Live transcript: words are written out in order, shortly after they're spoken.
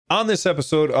On this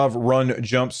episode of Run,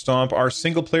 Jump, Stomp, are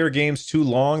single-player games too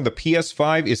long? The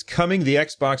PS5 is coming, the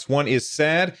Xbox One is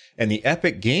sad, and the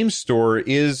Epic Games Store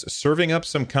is serving up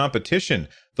some competition.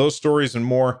 Those stories and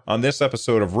more on this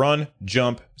episode of Run,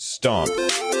 Jump, Stomp.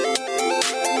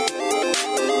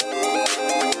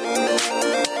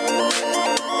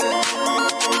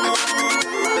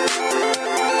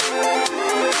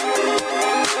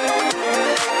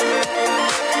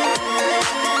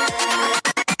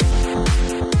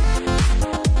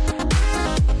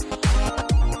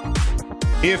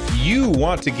 If you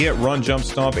want to get Run, Jump,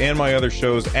 Stomp and my other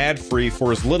shows ad-free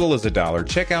for as little as $1,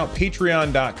 check out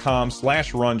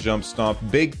patreon.com/Run, Jump, Stomp.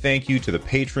 Big thank you to the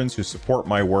patrons who support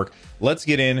my work. Let's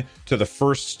get into the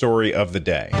first story of the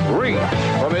day. Reach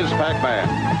for Ms. Pac-Man.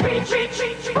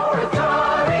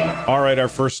 All right, our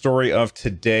first story of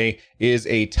today is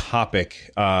a topic,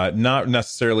 not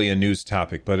necessarily a news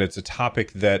topic, but it's a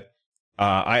topic that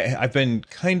I've been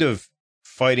kind of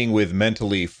fighting with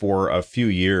mentally for a few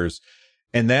years.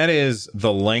 And that is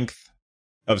the length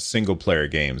of single-player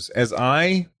games. As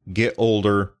I get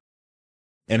older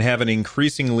and have an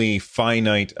increasingly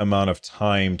finite amount of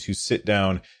time to sit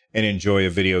down and enjoy a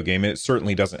video game, and it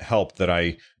certainly doesn't help that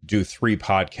I do 3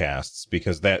 podcasts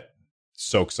because that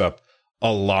soaks up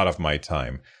a lot of my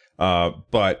time.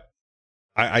 But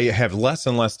I have less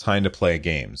and less time to play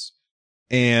games.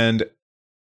 And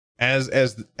as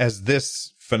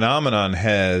this phenomenon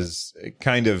has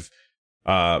kind of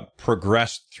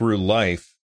progressed through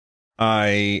life,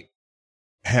 I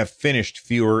have finished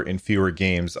fewer and fewer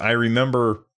games. I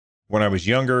remember when I was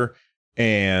younger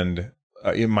and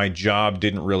my job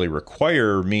didn't really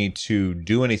require me to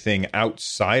do anything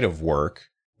outside of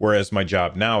work, whereas my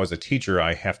job now as a teacher,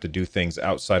 I have to do things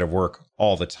outside of work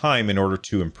all the time in order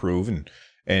to improve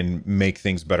and make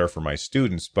things better for my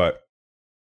students. But,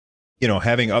 you know,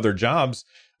 having other jobs,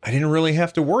 I didn't really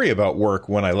have to worry about work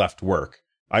when I left work.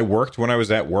 I worked when I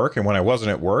was at work, and when I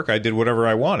wasn't at work, I did whatever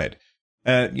I wanted.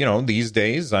 You know, these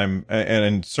days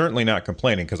and certainly not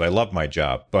complaining because I love my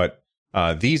job, but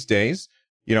these days,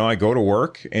 you know, I go to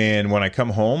work, and when I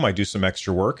come home, I do some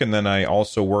extra work, and then I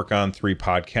also work on 3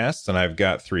 podcasts, and I've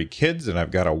got 3 kids, and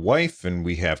I've got a wife, and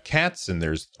we have cats, and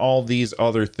there's all these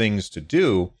other things to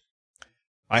do.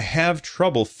 I have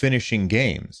trouble finishing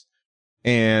games.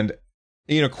 And,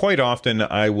 you know, quite often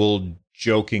I will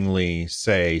jokingly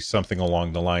say something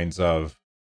along the lines of,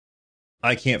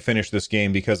 I can't finish this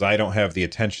game because I don't have the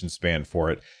attention span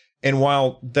for it. And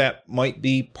while that might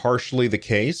be partially the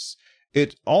case,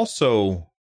 it also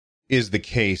is the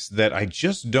case that I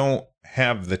just don't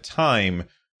have the time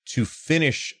to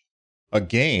finish a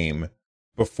game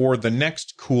before the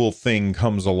next cool thing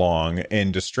comes along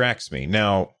and distracts me.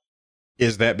 Now,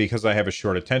 is that because I have a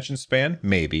short attention span?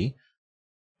 Maybe.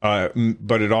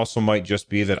 But it also might just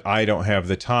be that I don't have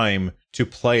the time to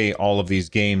play all of these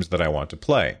games that I want to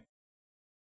play.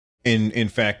 In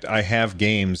fact, I have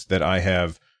games that I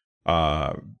have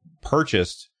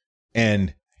purchased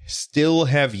and still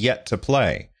have yet to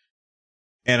play.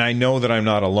 And I know that I'm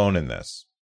not alone in this.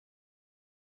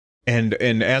 And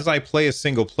as I play a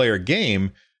single player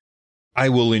game, I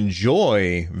will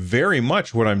enjoy very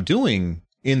much what I'm doing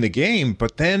in the game,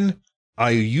 but then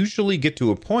I usually get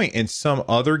to a point and some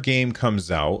other game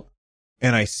comes out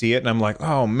and I see it and I'm like,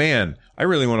 oh man, I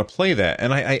really want to play that.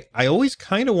 And I always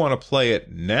kind of want to play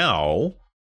it now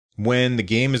when the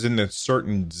game is in a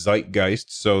certain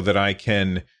zeitgeist so that I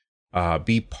can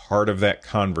be part of that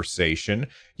conversation.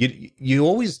 You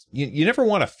never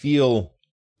want to feel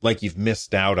like you've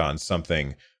missed out on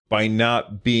something by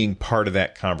not being part of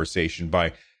that conversation,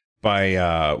 by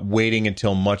waiting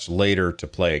until much later to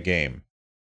play a game.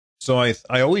 So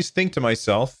I always think to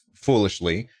myself,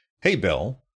 foolishly, hey,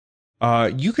 Bill,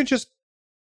 you can just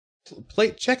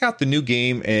check out the new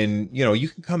game and, you know, you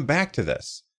can come back to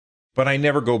this. But I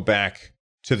never go back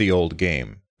to the old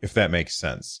game, if that makes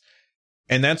sense.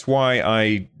 And that's why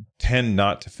I tend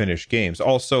not to finish games.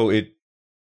 Also,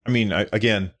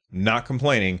 again, not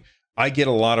complaining, I get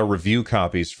a lot of review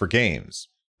copies for games.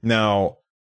 Now,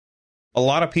 a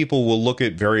lot of people will look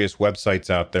at various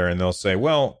websites out there and they'll say,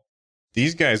 well,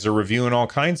 these guys are reviewing all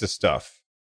kinds of stuff.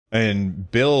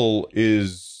 And Bill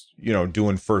is, you know,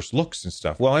 doing first looks and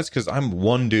stuff. Well, that's because I'm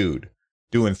one dude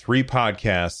doing 3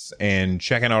 podcasts and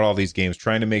checking out all these games,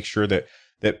 trying to make sure that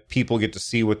people get to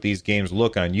see what these games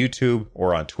look on YouTube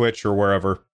or on Twitch or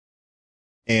wherever.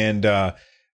 And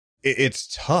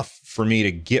it's tough for me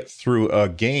to get through a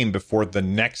game before the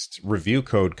next review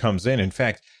code comes in. In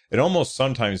fact, it almost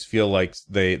sometimes feel like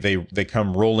they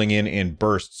come rolling in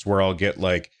bursts where I'll get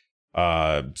like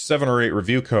 7 or 8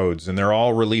 review codes and they're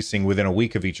all releasing within a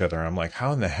week of each other. I'm like,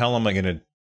 how in the hell am I going to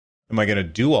am I going to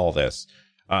do all this?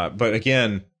 But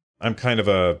again, I'm kind of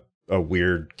a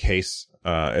weird case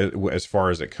as far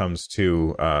as it comes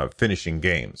to finishing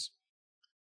games.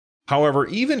 However,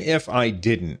 even if I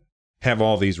didn't have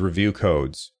all these review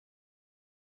codes,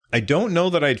 I don't know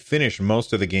that I'd finish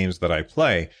most of the games that I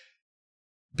play,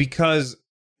 because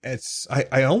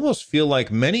I almost feel like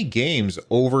many games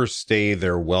overstay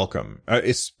their welcome,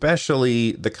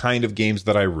 especially the kind of games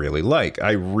that I really like.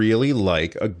 I really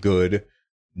like a good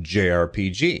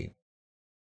JRPG.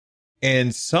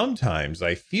 And sometimes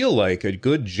I feel like a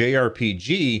good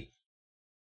JRPG,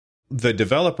 the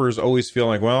developers always feel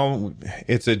like, well,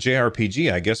 it's a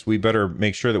JRPG. I guess we better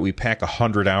make sure that we pack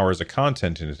 100 hours of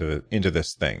content into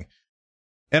this thing.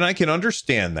 And I can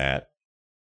understand that.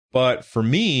 But for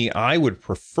me, I would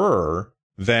prefer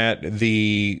that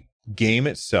the game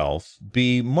itself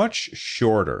be much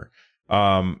shorter.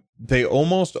 They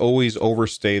almost always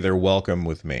overstay their welcome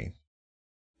with me.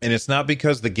 And it's not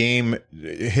because the game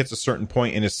hits a certain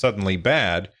point and is suddenly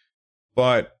bad,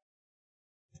 but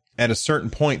at a certain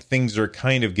point, things are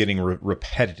kind of getting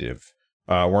repetitive,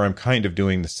 where I'm kind of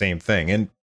doing the same thing. And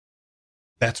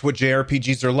that's what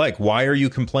JRPGs are like. Why are you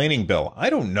complaining, Bill? I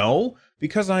don't know,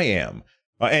 because I am.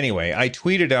 Anyway, I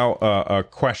tweeted out a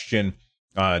question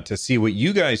to see what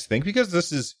you guys think, because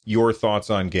this is your thoughts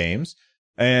on games.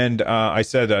 And I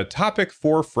said, topic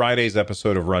for Friday's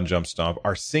episode of Run, Jump, Stomp: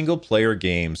 are single-player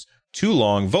games too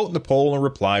long? Vote in the poll and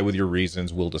reply with your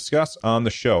reasons. We'll discuss on the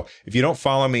show. If you don't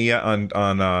follow me yet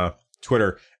on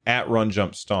Twitter, at Run,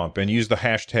 Jump, Stomp, and use the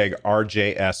hashtag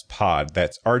RJSPod.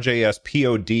 That's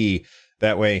RJSPOD.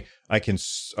 That way I can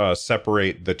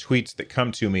separate the tweets that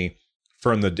come to me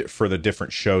for the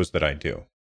different shows that I do.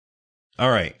 All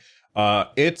right.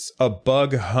 It's a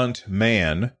Bug Hunt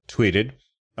Man tweeted,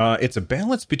 it's a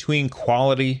balance between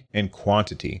quality and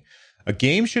quantity. A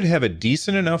game should have a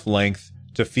decent enough length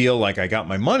to feel like I got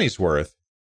my money's worth,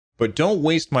 but don't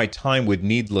waste my time with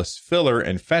needless filler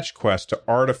and fetch quests to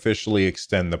artificially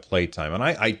extend the playtime. And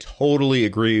I totally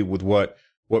agree with what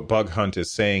Bug Hunt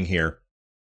is saying here.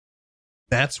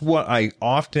 That's what I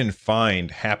often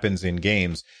find happens in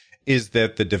games, is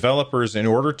that the developers, in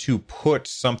order to put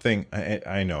something,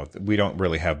 I know we don't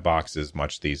really have boxes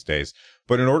much these days,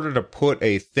 but in order to put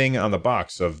a thing on the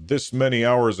box of this many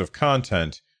hours of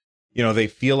content, they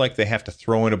feel like they have to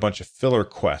throw in a bunch of filler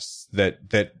quests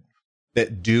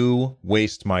that do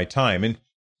waste my time. And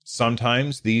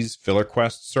sometimes these filler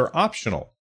quests are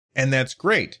optional, and that's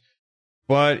great,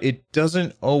 but it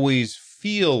doesn't always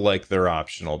feel like they're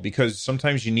optional, because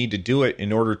sometimes you need to do it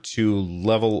in order to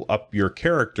level up your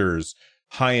characters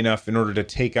high enough in order to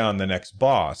take on the next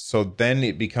boss. So then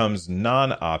it becomes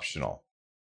non-optional,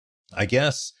 I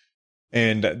guess.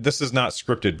 And this is not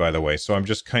scripted, by the way, so I'm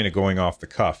just kind of going off the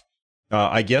cuff.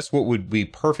 I guess what would be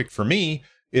perfect for me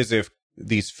is if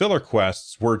these filler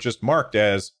quests were just marked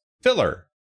as filler,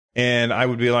 and I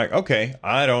would be like, okay,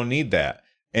 I don't need that.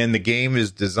 And the game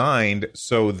is designed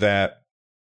so that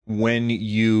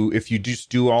if you just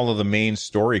do all of the main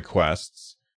story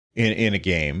quests in a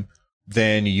game,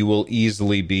 then you will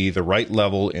easily be the right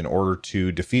level in order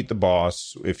to defeat the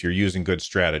boss if you're using good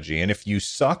strategy. And if you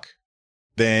suck,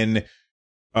 then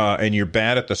and you're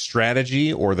bad at the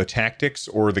strategy or the tactics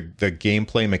or the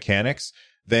gameplay mechanics,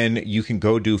 then you can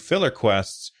go do filler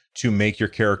quests to make your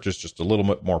characters just a little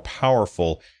bit more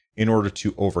powerful in order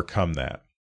to overcome that.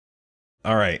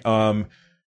 All right.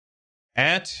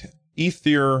 At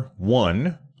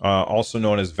Ether1, also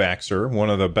known as Vaxxer, one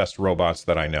of the best robots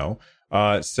that I know,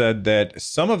 said that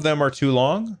some of them are too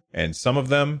long and some of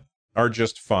them are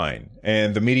just fine.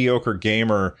 And the Mediocre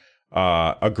Gamer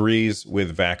agrees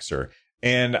with Vaxxer.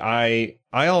 And I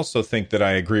also think that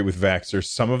I agree with Vaxxer.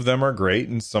 Some of them are great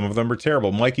and some of them are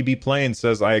terrible. Mikey B. Plain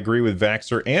says, I agree with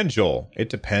Vaxxer and Joel. It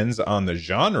depends on the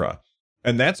genre.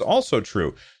 And that's also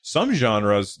true. Some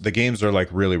genres, the games are like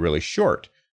really, really short.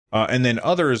 And then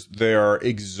others, they are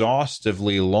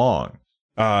exhaustively long.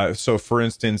 So for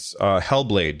instance,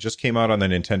 Hellblade just came out on the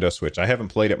Nintendo Switch. I haven't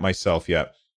played it myself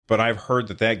yet, but I've heard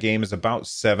that game is about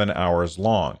 7 hours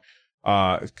long.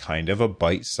 Kind of a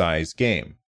bite-sized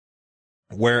game.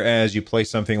 Whereas you play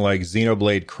something like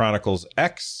Xenoblade Chronicles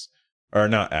X, or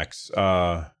not X,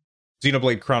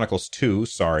 Xenoblade Chronicles 2,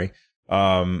 sorry.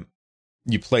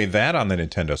 You play that on the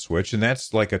Nintendo Switch, and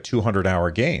that's like a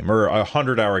 200-hour game, or a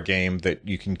 100-hour game that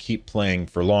you can keep playing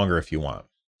for longer if you want.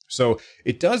 So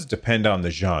it does depend on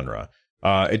the genre.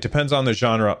 It depends on the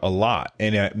genre a lot.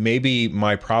 And maybe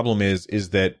my problem is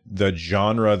that the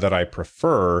genre that I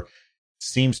prefer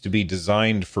seems to be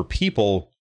designed for people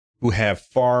who have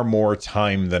far more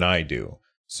time than I do.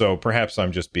 So perhaps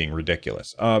I'm just being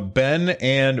ridiculous. Ben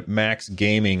and Max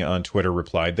Gaming on Twitter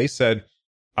replied. They said,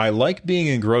 I like being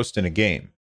engrossed in a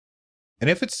game. And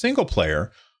if it's single player,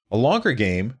 a longer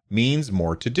game means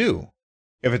more to do.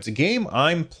 If it's a game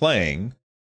I'm playing,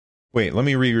 wait, let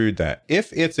me reread that.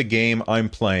 If it's a game I'm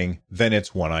playing, then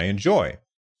it's one I enjoy.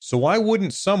 So why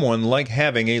wouldn't someone like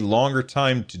having a longer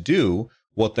time to do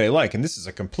what they like? And this is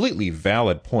a completely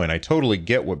valid point. I totally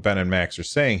get what Ben and Max are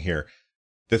saying here.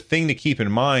 The thing to keep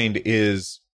in mind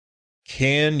is,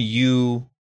 can you,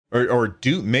 or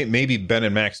do, maybe Ben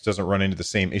and Max doesn't run into the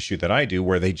same issue that I do,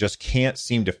 where they just can't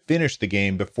seem to finish the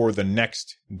game before the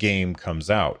next game comes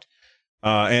out.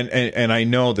 And I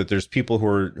know that there's people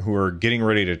who are getting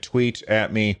ready to tweet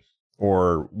at me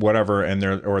or whatever, and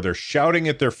they're shouting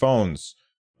at their phones,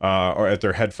 or at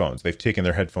their headphones. They've taken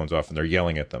their headphones off and they're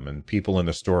yelling at them, and people in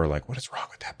the store are like, what is wrong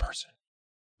with that person?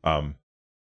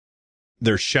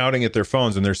 They're shouting at their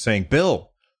phones and they're saying, Bill,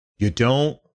 you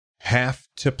don't have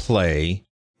to play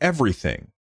everything.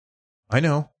 I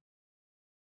know,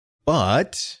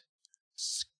 but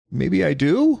maybe I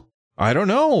do. I don't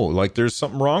know. Like, there's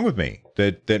something wrong with me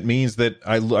that means that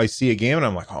I see a game and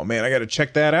I'm like, oh man, I got to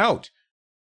check that out.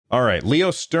 All right.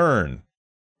 Leo Stern,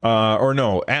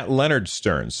 at Leonard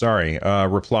Stern,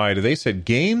 replied. They said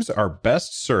games are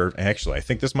best served. Actually, I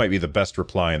think this might be the best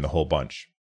reply in the whole bunch.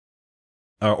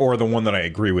 Or the one that I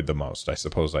agree with the most. I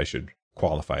suppose I should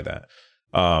qualify that.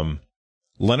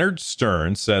 Leonard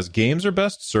Stern says games are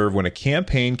best served when a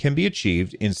campaign can be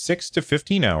achieved in 6 to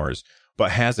 15 hours, but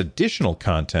has additional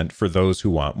content for those who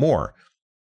want more.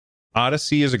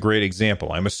 Odyssey is a great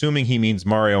example. I'm assuming he means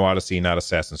Mario Odyssey, not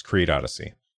Assassin's Creed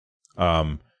Odyssey.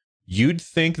 You'd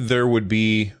think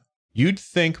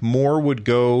more would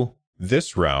go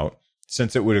this route,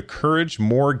 since it would encourage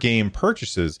more game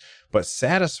purchases, but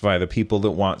satisfy the people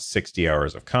that want 60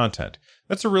 hours of content.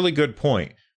 That's a really good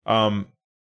point. And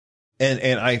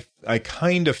I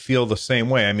kind of feel the same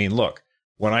way. I mean, look,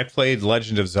 when I played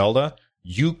Legend of Zelda,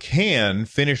 you can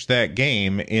finish that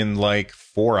game in like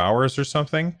 4 hours or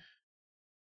something.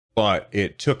 But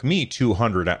it took me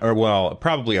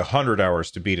probably 100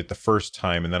 hours to beat it the first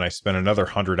time, and then I spent another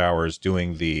 100 hours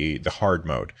doing the hard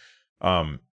mode.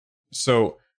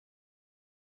 So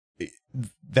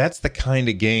that's the kind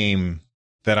of game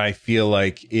that I feel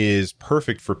like is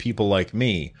perfect for people like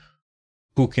me,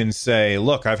 who can say,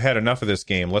 look, I've had enough of this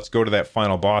game. Let's go to that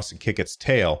final boss and kick its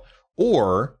tail.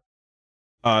 Or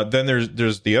then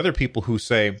there's the other people who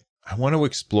say, I want to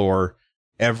explore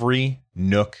every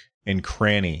nook and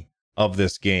cranny of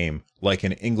this game like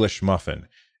an English muffin.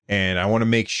 And I want to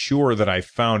make sure that I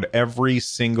found every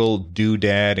single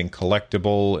doodad and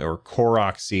collectible or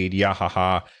Korok seed,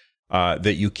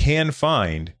 that you can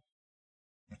find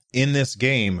in this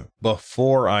game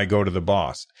before I go to the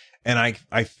boss. And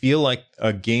I feel like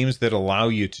games that allow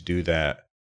you to do that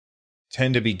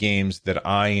tend to be games that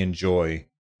I enjoy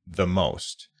the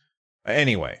most.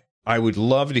 Anyway, I would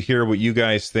love to hear what you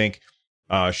guys think.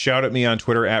 Shout at me on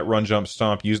Twitter at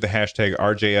RunJumpStomp. Use the hashtag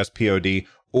RJSPOD,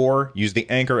 or use the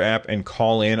Anchor app and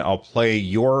call in. I'll play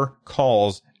your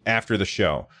calls after the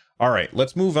show. All right,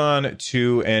 let's move on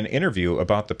to an interview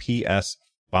about the PS5.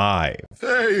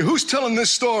 Hey, who's telling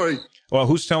this story? Well,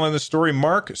 who's telling the story?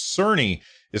 Mark Cerny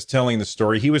is telling the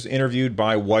story. He was interviewed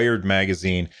by Wired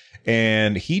Magazine,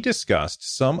 and he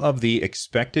discussed some of the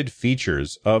expected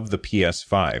features of the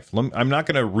PS5. I'm not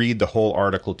going to read the whole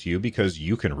article to you because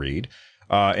you can read.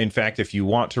 In fact, if you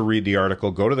want to read the article,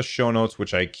 go to the show notes,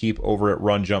 which I keep over at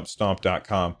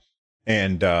runjumpstomp.com,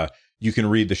 and you can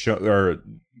read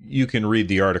you can read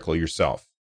the article yourself.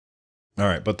 All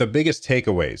right, but the biggest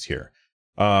takeaways here.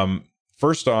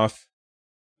 First off,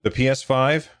 the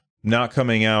PS5 not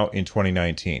coming out in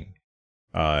 2019.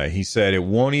 He said it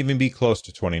won't even be close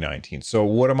to 2019. So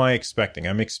what am I expecting?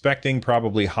 I'm expecting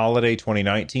probably holiday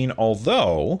 2019,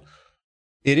 although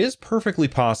it is perfectly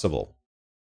possible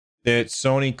that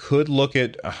Sony could look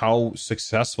at how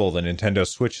successful the Nintendo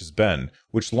Switch has been,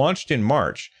 which launched in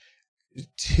March.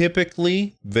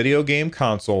 Typically, video game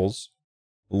consoles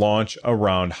launch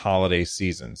around holiday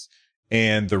seasons.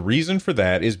 And the reason for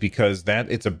that is because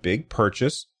it's a big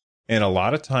purchase, and a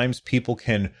lot of times people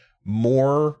can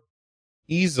more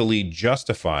easily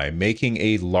justify making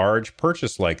a large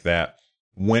purchase like that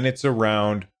when it's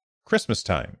around Christmas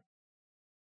time.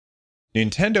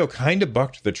 Nintendo kind of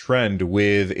bucked the trend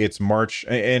with its March,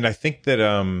 and I think that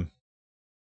a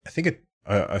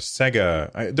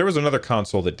Sega, there was another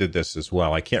console that did this as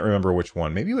well. I can't remember which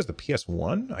one. Maybe it was the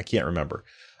PS1. I can't remember.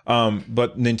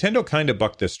 But Nintendo kind of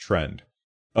bucked this trend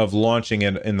of launching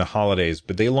in the holidays.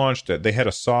 But they had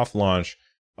a soft launch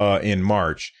in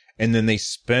March, and then they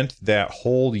spent that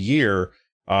whole year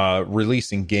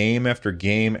releasing game after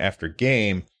game after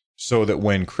game, so that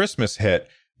when Christmas hit,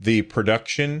 the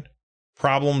production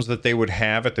problems that they would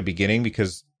have at the beginning,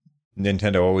 because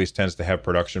Nintendo always tends to have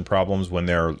production problems when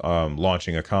they're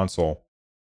launching a console,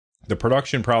 the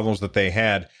production problems that they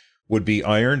had would be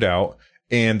ironed out,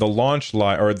 and the launch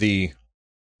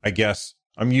I guess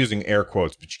I'm using air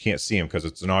quotes, but you can't see them because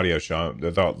it's an audio show.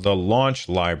 The launch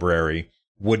library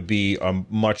would be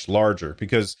much larger,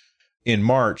 because in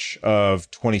March of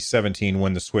 2017,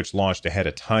 when the Switch launched, it had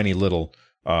a tiny little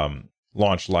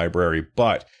launch library.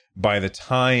 But by the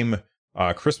time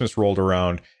Christmas rolled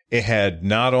around, it had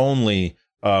not only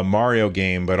a Mario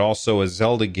game, but also a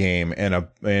Zelda game and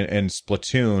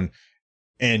Splatoon.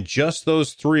 And just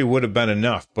those three would have been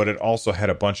enough, but it also had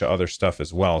a bunch of other stuff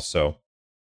as well. So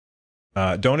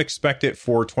don't expect it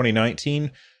for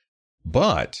 2019,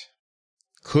 but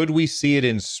could we see it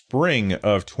in spring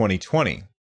of 2020?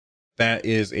 That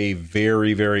is a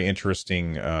very, very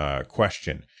interesting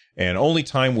question, and only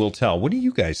time will tell. What do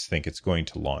you guys think it's going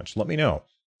to launch? Let me know.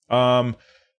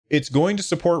 It's going to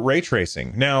support ray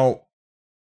tracing. Now,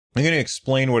 I'm going to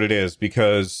explain what it is,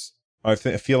 because I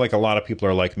feel like a lot of people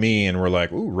are like me, and we're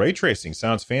like, ooh, ray tracing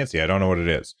sounds fancy. I don't know what it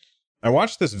is. I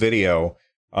watched this video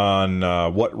on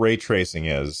what ray tracing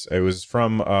is. It was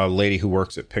from a lady who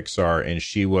works at Pixar, and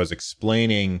she was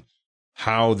explaining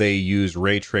how they use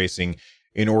ray tracing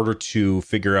in order to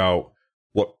figure out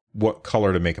what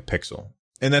color to make a pixel.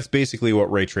 And that's basically what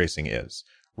ray tracing is.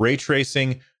 Ray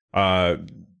tracing,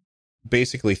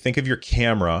 basically think of your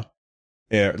camera,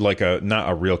 like not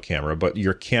a real camera, but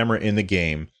your camera in the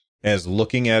game, as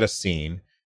looking at a scene,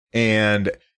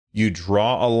 and you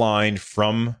draw a line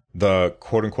from the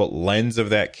quote unquote lens of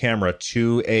that camera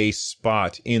to a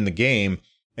spot in the game,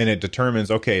 and it determines,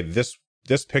 okay, this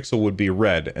pixel would be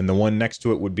red and the one next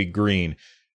to it would be green.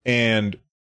 And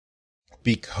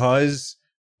because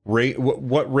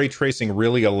what ray tracing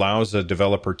really allows a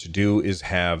developer to do is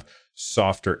have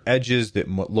softer edges that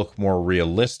look more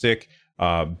realistic,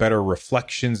 better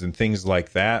reflections and things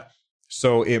like that.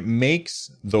 So it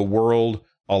makes the world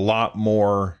a lot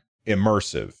more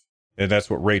immersive. And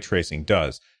that's what ray tracing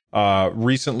does.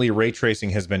 Recently, ray tracing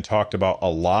has been talked about a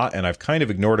lot, and I've kind of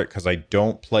ignored it because I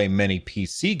don't play many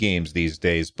PC games these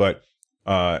days. But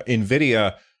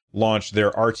NVIDIA launched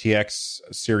their RTX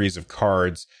series of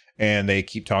cards, and they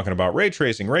keep talking about ray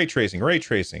tracing, ray tracing, ray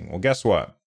tracing. Well, guess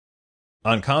what?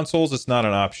 On consoles, it's not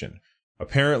an option.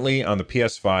 Apparently, on the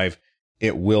PS5,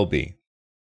 it will be.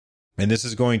 And this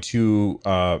is going to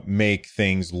make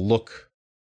things look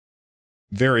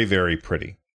very, very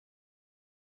pretty.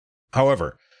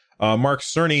 However, Mark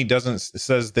Cerny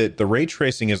says that the ray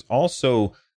tracing is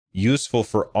also useful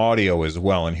for audio as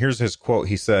well. And here's his quote.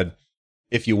 He said,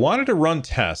 "If you wanted to run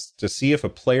tests to see if a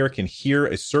player can hear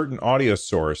a certain audio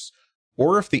source,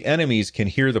 or if the enemies can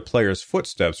hear the player's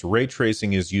footsteps, ray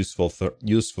tracing is useful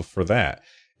for that.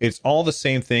 It's all the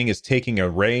same thing as taking a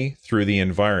ray through the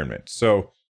environment."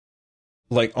 So,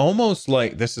 almost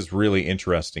like, this is really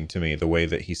interesting to me, the way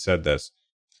that he said this.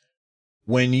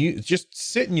 When you just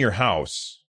sit in your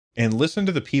house and listen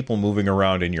to the people moving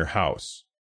around in your house,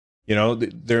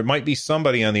 there might be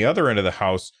somebody on the other end of the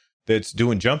house that's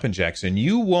doing jumping jacks, and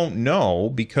you won't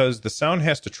know, because the sound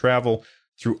has to travel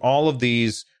through all of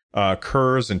these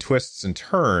curves and twists and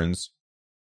turns,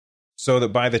 so that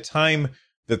by the time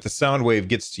that the sound wave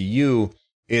gets to you,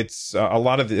 it's a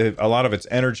lot of its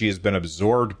energy has been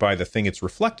absorbed by the thing it's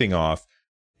reflecting off,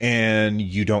 and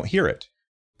you don't hear it.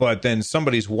 But then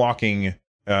somebody's walking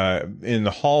in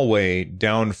the hallway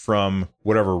down from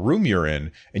whatever room you're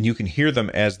in, and you can hear them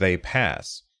as they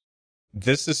pass.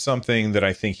 This is something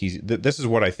that this is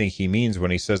what I think he means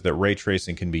when he says that ray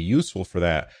tracing can be useful for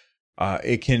that.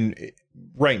 It can,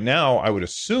 right now, I would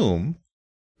assume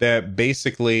that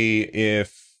basically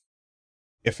if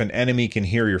an enemy can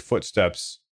hear your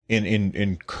footsteps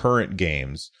in current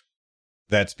games,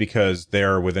 that's because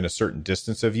they're within a certain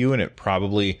distance of you, and it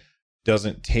probably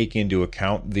doesn't take into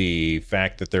account the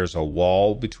fact that there's a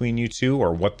wall between you two,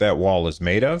 or what that wall is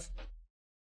made of.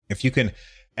 If you can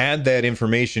add that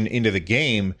information into the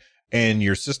game, and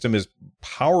your system is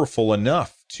powerful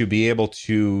enough to be able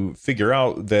to figure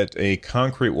out that a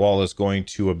concrete wall is going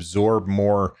to absorb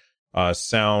more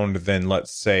sound than,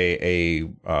 let's say, a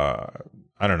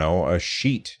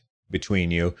sheet between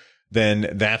you,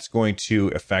 then that's going to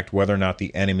affect whether or not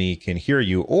the enemy can hear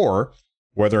you, or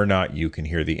whether or not you can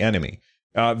hear the enemy.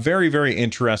 Very, very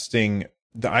interesting.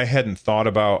 I hadn't thought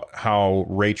about how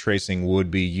ray tracing would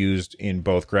be used in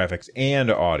both graphics and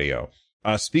audio.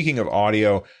 Speaking of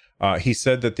audio, he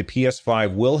said that the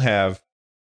PS5 will have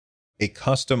a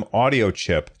custom audio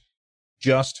chip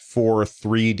just for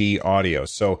 3D audio.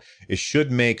 So it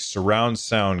should make surround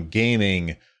sound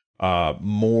gaming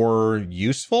more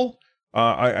useful.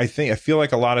 I feel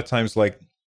like a lot of times, like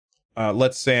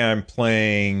let's say I'm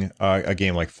playing a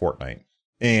game like Fortnite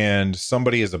and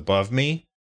somebody is above me.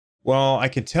 Well, I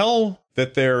can tell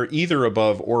that they're either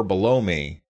above or below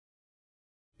me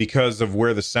because of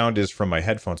where the sound is from my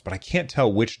headphones, but I can't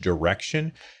tell which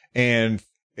direction. And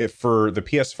if for the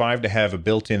PS5 to have a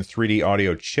built-in 3D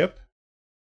audio chip,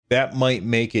 that might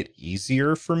make it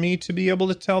easier for me to be able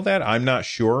to tell that. I'm not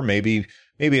sure. Maybe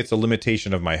it's a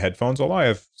limitation of my headphones, although I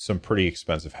have some pretty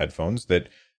expensive headphones that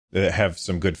have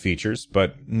some good features,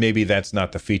 but maybe that's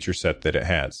not the feature set that it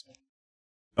has.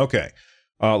 Okay,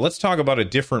 let's talk about a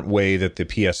different way that the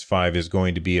PS5 is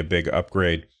going to be a big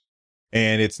upgrade.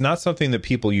 And it's not something that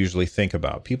people usually think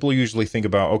about. People usually think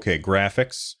about, okay,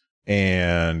 graphics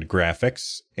and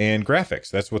graphics and graphics.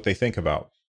 That's what they think about.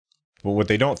 But what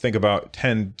they don't think about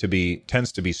tends to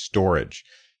be storage.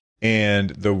 And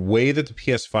the way that the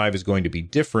PS5 is going to be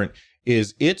different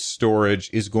is its storage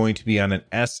is going to be on an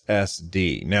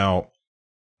SSD. Now,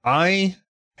 I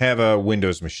have a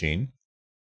Windows machine,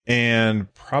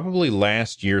 and probably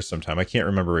last year sometime, I can't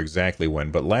remember exactly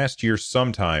when, but last year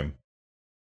sometime,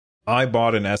 I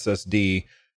bought an SSD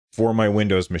for my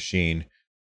Windows machine,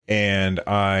 and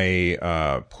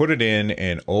I put it in,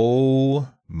 and oh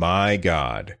my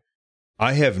God,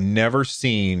 I have never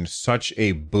seen such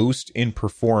a boost in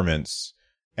performance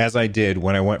as I did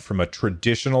when I went from a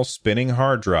traditional spinning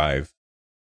hard drive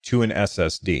to an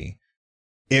SSD.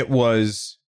 It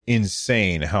was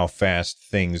insane how fast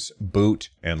things boot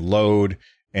and load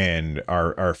and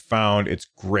are found. It's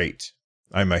great.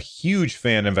 I'm a huge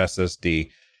fan of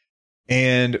SSD.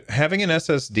 And having an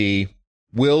SSD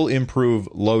will improve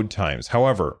load times.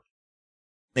 However,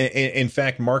 in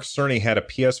fact, Mark Cerny had a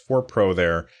PS4 Pro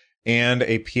there and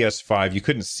a PS5. You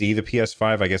couldn't see the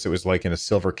PS5. I guess it was like in a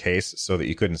silver case so that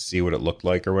you couldn't see what it looked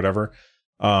like or whatever.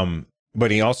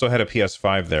 But he also had a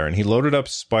PS5 there, and he loaded up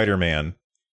Spider-Man,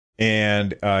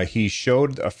 and he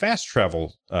showed a fast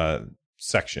travel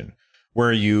section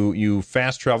where you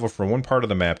fast travel from one part of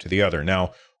the map to the other.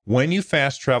 Now, when you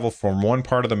fast travel from one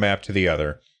part of the map to the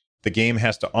other, the game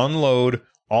has to unload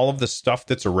all of the stuff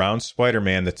that's around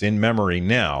Spider-Man that's in memory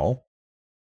now,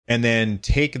 and then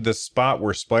take the spot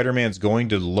where Spider-Man's going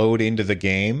to load into the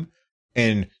game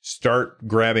and start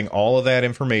grabbing all of that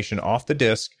information off the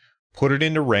disk, put it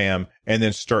into RAM, and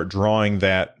then start drawing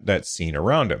that scene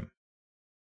around him.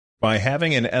 By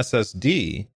having an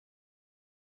SSD,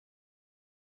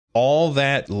 all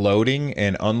that loading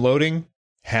and unloading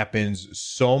happens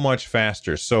so much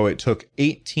faster. So it took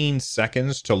 18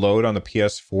 seconds to load on the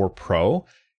PS4 Pro,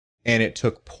 and it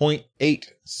took 0.8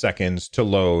 seconds to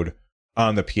load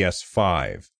on the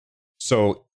PS5.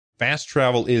 So fast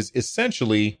travel is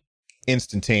essentially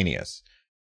instantaneous.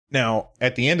 Now,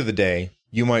 at the end of the day,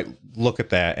 you might look at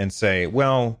that and say,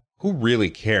 well, who really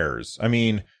cares? I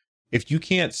mean, if you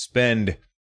can't spend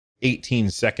 18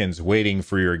 seconds waiting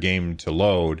for your game to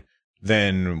load,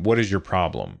 then what is your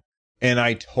problem? And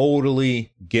I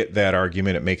totally get that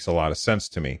argument. It makes a lot of sense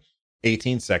to me.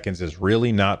 18 seconds is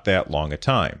really not that long a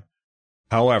time.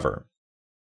 However,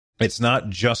 it's not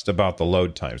just about the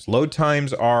load times. Load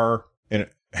times are, and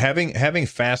having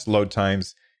fast load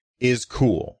times is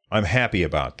cool. I'm happy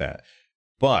about that.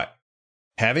 But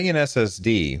having an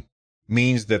SSD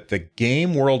means that the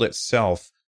game world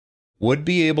itself would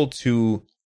be able to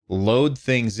load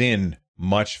things in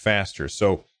much faster.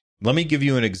 So let me give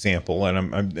you an example,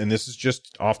 and this is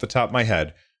just off the top of my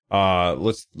head.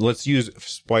 Let's use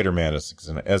Spider-Man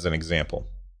as an example,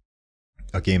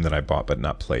 a game that I bought but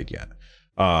not played yet.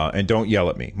 And don't yell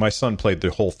at me. My son played the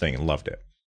whole thing and loved it.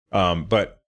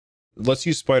 But let's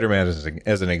use Spider-Man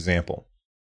as an example.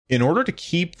 In order to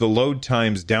keep the load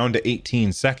times down to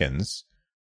 18 seconds,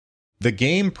 the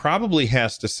game probably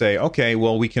has to say, okay,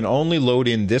 well, we can only load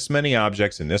in this many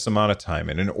objects in this amount of time.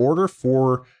 And in order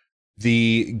for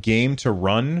the game to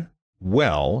run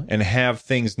well and have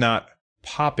things not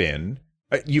pop in,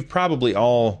 you've probably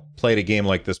all played a game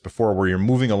like this before where you're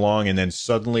moving along and then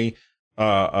suddenly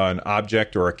an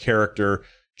object or a character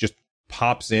just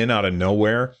pops in out of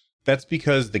nowhere. That's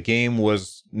because the game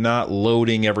was not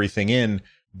loading everything in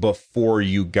before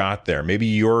you got there. Maybe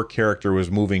your character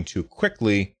was moving too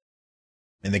quickly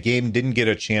and the game didn't get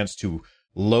a chance to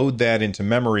load that into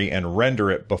memory and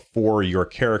render it before your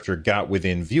character got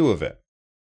within view of it.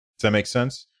 Does that make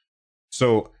sense?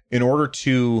 So in order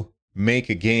to make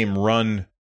a game run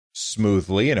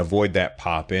smoothly and avoid that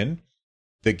pop in,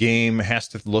 the game has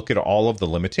to look at all of the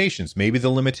limitations. Maybe the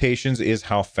limitations is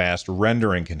how fast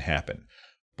rendering can happen.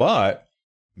 But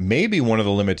maybe one of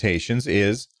the limitations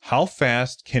is how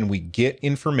fast can we get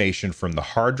information from the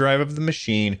hard drive of the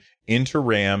machine into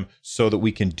RAM so that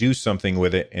we can do something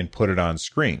with it and put it on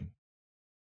screen.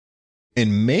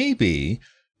 And maybe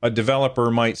a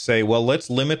developer might say, well, let's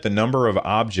limit the number of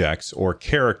objects or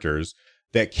characters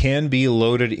that can be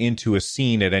loaded into a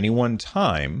scene at any one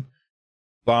time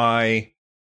by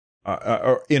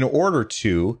in order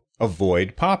to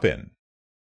avoid pop-in.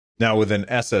 Now, with an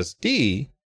SSD,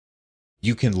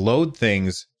 you can load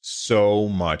things so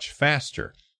much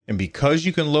faster. And because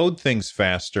you can load things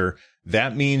faster,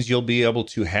 that means you'll be able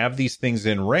to have these things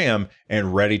in RAM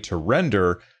and ready to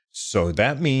render. So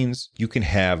that means you can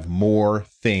have more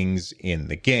things in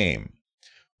the game.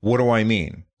 What do I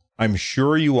mean? I'm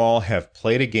sure you all have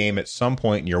played a game at some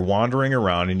point and you're wandering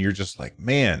around and you're just like,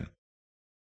 man,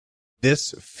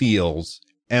 this feels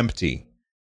empty.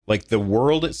 Like the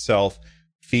world itself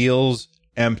feels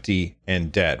empty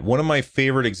and dead. One of my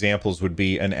favorite examples would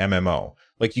be an MMO.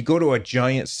 Like you go to a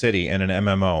giant city in an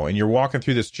MMO and you're walking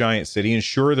through this giant city, and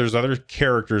sure, there's other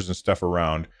characters and stuff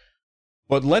around.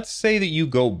 But let's say that you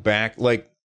go back,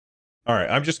 like, all right,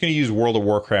 I'm just going to use World of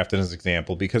Warcraft as an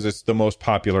example because it's the most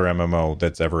popular MMO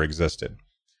that's ever existed.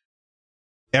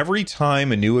 Every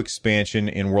time a new expansion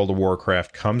in World of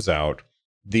Warcraft comes out,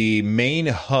 the main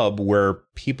hub where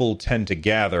people tend to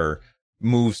gather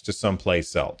moves to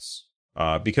someplace else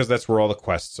because that's where all the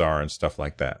quests are and stuff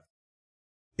like that.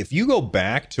 If you go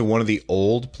back to one of the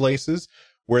old places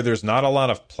where there's not a lot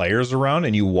of players around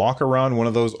and you walk around one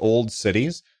of those old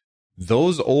cities,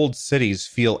 those old cities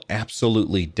feel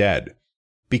absolutely dead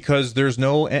because there's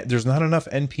not enough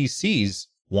NPCs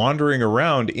wandering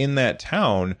around in that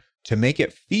town to make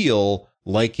it feel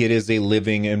like it is a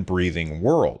living and breathing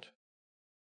world.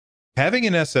 Having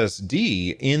an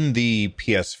SSD in the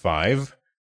PS5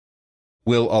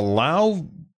 will allow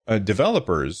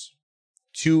developers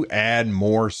to add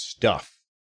more stuff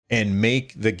and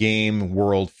make the game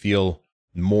world feel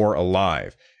more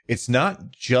alive. It's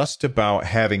not just about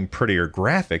having prettier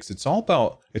graphics. It's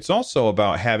also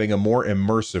about having a more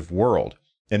immersive world.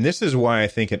 And this is why I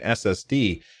think an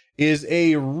SSD is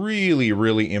a really,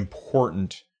 really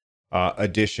important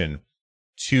addition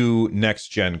to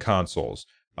next-gen consoles.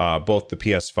 Both the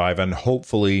PS5 and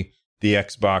hopefully the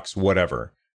Xbox,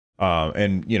 whatever.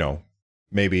 And, you know,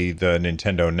 maybe the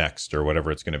Nintendo Next or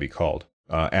whatever it's going to be called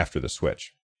after the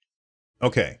Switch.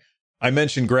 Okay, I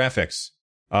mentioned graphics.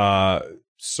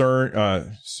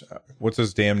 What's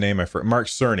his damn name? Mark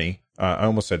Cerny. I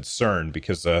almost said CERN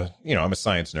because, I'm a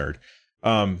science nerd.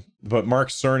 But Mark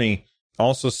Cerny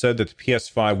also said that the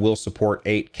PS5 will support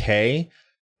 8K.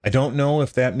 I don't know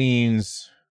if that means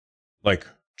like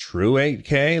true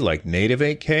 8K, like native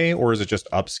 8K, or is it just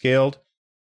upscaled?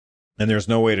 And there's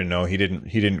no way to know. He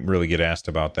didn't really get asked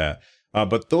about that.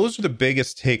 But those are the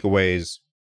biggest takeaways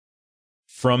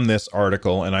from this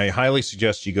article, and I highly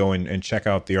suggest you go and check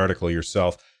out the article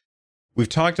yourself. We've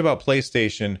talked about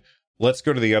PlayStation. Let's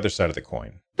go to the other side of the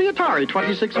coin. The Atari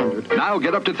 2600. Now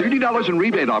get up to $30 in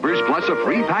rebate offers plus a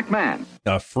free Pac-Man.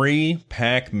 A free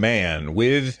Pac-Man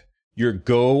with your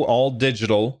Go All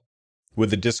Digital with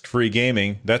the disc-free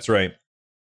gaming. That's right.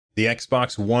 The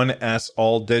Xbox One S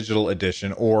All Digital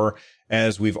Edition, or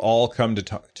as we've all come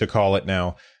to call it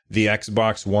now, the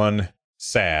Xbox One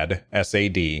SAD,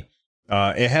 S-A-D.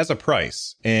 It has a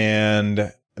price,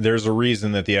 and there's a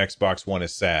reason that the Xbox One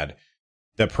is SAD.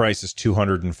 That price is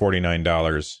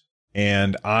 $249,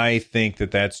 and I think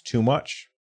that that's too much.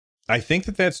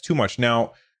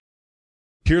 Now,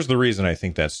 here's the reason I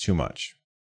think that's too much.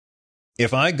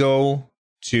 If I go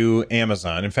to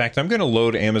Amazon, in fact, I'm going to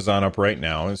load Amazon up right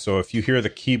now, and so if you hear the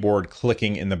keyboard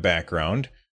clicking in the background,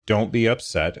 don't be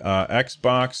upset.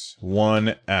 Xbox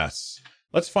One S.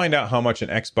 Let's find out how much an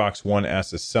Xbox One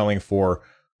S is selling for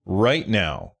right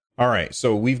now. All right,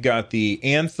 so we've got the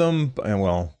Anthem, and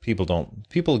well,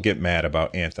 people get mad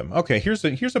about Anthem. Okay, here's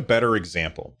a better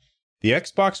example. The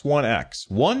Xbox One X,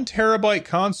 1 terabyte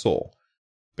console,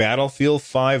 Battlefield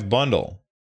 5 bundle.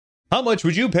 How much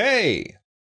would you pay?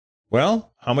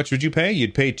 Well, how much would you pay?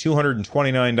 You'd pay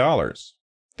 $229.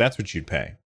 That's what you'd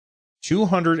pay.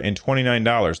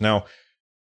 $229. Now,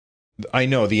 I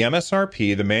know the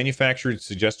MSRP, the manufacturer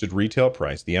suggested retail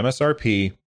price, the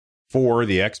MSRP for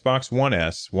the Xbox One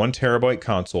S 1 terabyte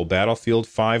console Battlefield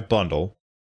 5 bundle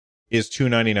is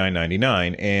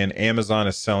 $299.99, and Amazon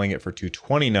is selling it for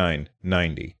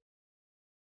 $229.90.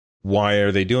 Why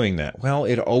are they doing that? Well,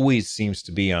 it always seems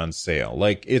to be on sale.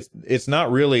 Like it's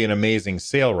not really an amazing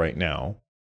sale right now.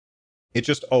 It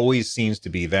just always seems to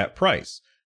be that price.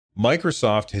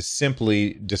 Microsoft has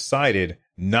simply decided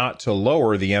not to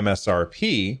lower the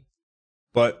MSRP,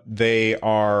 but they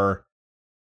are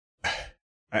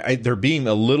they're being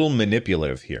a little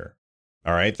manipulative here.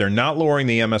 All right. They're not lowering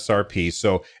the MSRP,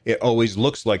 so it always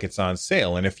looks like it's on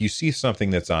sale. And if you see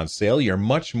something that's on sale, you're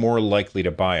much more likely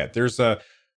to buy it.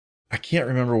 I can't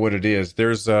remember what it is.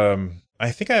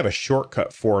 I think I have a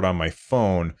shortcut for it on my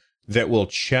phone that will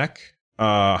check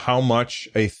how much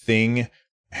a thing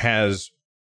has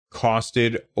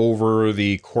costed over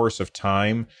the course of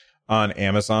time on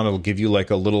Amazon. It'll give you like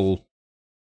a little,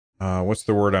 what's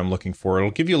the word I'm looking for?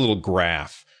 It'll give you a little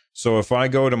graph. So if I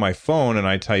go to my phone and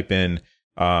I type in,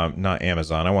 not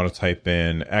Amazon, I want to type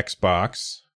in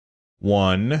Xbox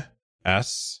One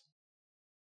S,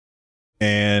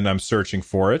 and I'm searching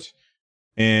for it.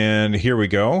 And here we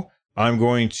go. I'm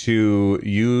going to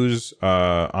use,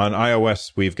 on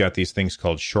iOS, we've got these things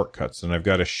called shortcuts, and I've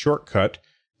got a shortcut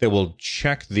that will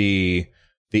check the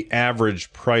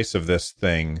average price of this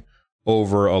thing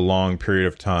over a long period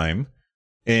of time.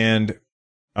 And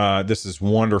this is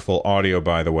wonderful audio,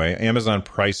 by the way. Amazon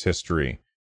price history.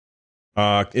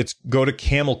 It's go to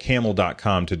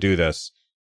camelcamel.com to do this.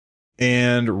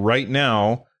 And right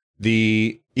now,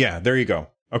 there you go.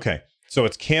 Okay. So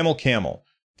it's Camel.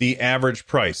 The average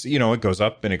price, it goes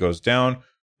up and it goes down.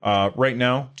 Right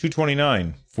now,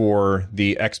 $229 for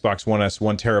the Xbox One S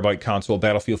 1 terabyte console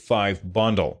Battlefield 5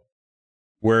 bundle.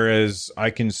 Whereas I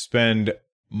can spend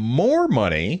more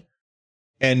money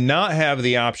and not have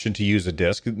the option to use a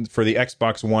disc for the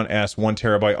Xbox One S 1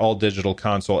 terabyte all digital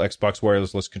console Xbox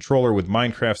wireless controller with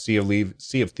Minecraft,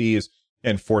 Sea of Thieves,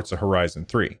 and Forza Horizon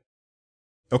 3.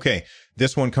 Okay,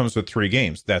 this one comes with 3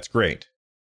 games. That's great.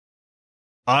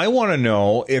 I want to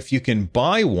know if you can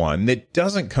buy one that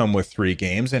doesn't come with 3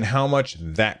 games and how much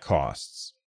that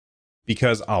costs.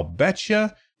 Because I'll bet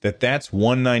you that's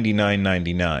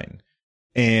 $199.99.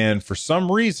 And for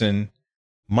some reason,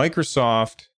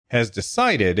 Microsoft has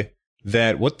decided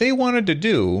that what they wanted to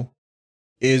do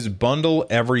is bundle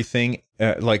everything,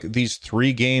 like these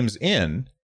 3 games in.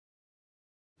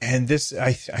 And this,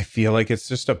 I feel like it's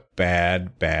just a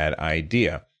bad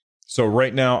idea. So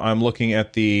right now I'm looking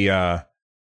at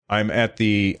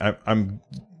I'm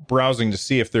browsing to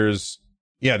see if there's,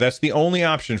 that's the only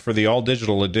option for the all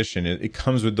digital edition. It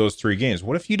comes with those 3 games.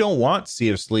 What if you don't want Sea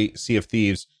of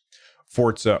Thieves,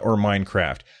 Forza, or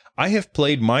Minecraft? I have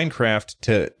played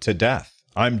Minecraft to death.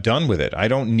 I'm done with it. I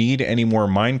don't need any more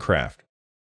Minecraft.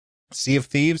 Sea of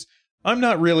Thieves, I'm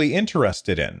not really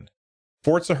interested in.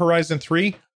 Forza Horizon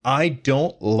 3, I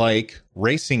don't like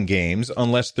racing games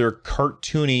unless they're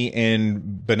cartoony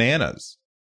and bananas.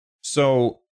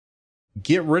 So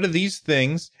get rid of these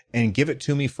things and give it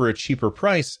to me for a cheaper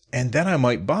price, and then I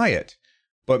might buy it.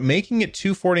 But making it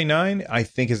 $249, I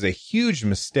think, is a huge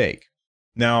mistake.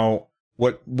 Now,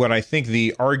 what I think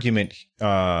the argument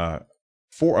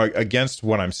against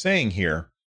what I'm saying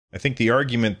here, I think the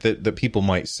argument that people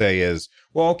might say is,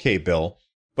 well, okay, Bill,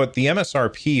 but the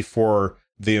MSRP for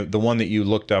the one that you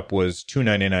looked up was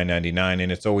 $299.99,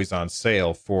 and it's always on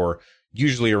sale for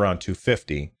usually around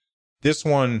 $250. This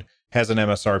one has an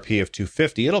MSRP of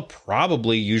 $250. It'll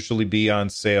probably usually be on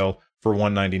sale for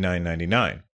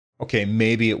 $199.99. Okay,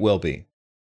 maybe it will be.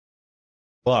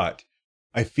 But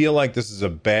I feel like this is a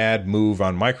bad move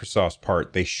on Microsoft's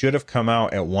part. They should have come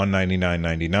out at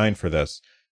 $199.99 for this.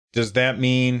 Does that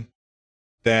mean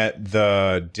that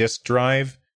the disk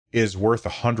drive is worth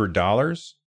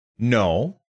 $100?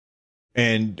 No.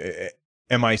 And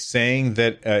am I saying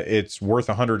that it's worth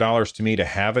 $100 to me to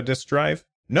have a disk drive?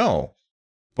 No.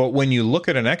 But when you look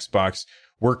at an Xbox,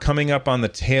 we're coming up on the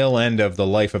tail end of the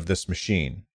life of this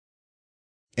machine.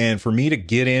 And for me to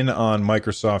get in on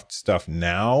Microsoft stuff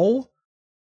now,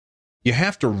 you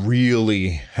have to really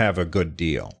have a good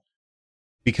deal.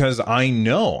 Because I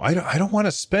know I don't want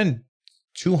to spend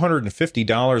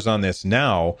 $250 on this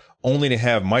now, only to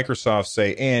have Microsoft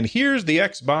say, and here's the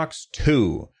Xbox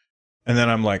 2. And then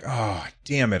I'm like, oh,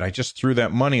 damn it, I just threw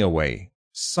that money away.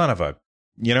 Son of a...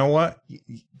 You know what?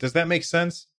 Does that make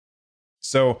sense?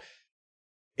 So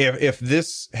if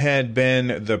this had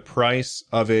been the price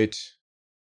of it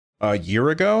a year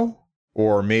ago,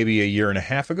 or maybe a year and a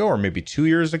half ago, or maybe 2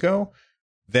 years ago,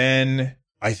 then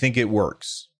I think it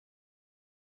works.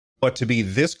 But to be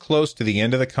this close to the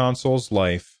end of the console's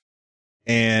life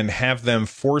and have them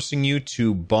forcing you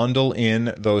to bundle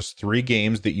in those 3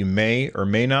 games that you may or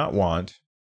may not want,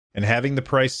 and having the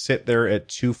price sit there at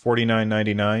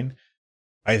 $249.99,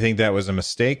 I think that was a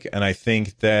mistake, and I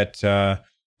think that the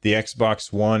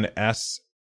Xbox One S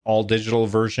all-digital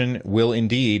version will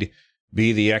indeed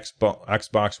be the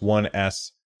Xbox One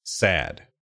S sad.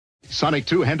 Sonic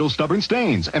 2 handles stubborn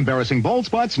stains. Embarrassing bald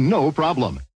spots, no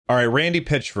problem. All right, Randy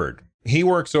Pitchford. He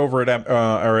works over at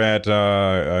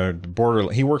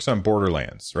Borderlands. He works on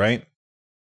Borderlands, right?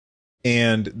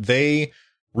 And they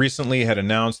recently had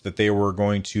announced that they were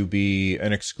going to be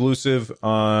an exclusive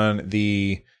on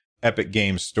the Epic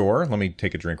Games Store. Let me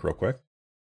take a drink real quick.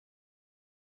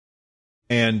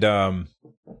 And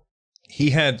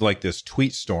he had like this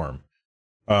tweet storm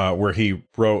where he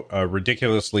wrote a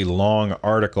ridiculously long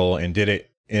article and did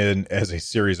it as a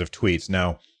series of tweets.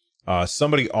 Now,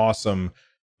 somebody awesome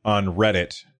on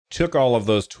Reddit took all of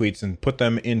those tweets and put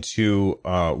them into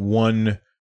one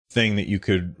thing that you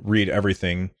could read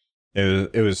everything.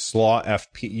 It was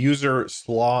SlawFP, user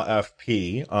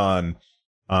SlawFP on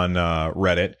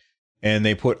Reddit, and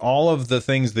they put all of the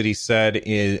things that he said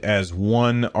as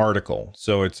one article.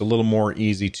 So it's a little more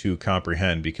easy to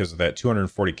comprehend because of that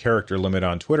 240 character limit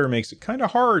on Twitter makes it kind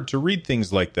of hard to read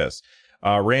things like this.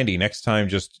 Randy, next time,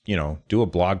 just, do a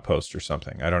blog post or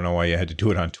something. I don't know why you had to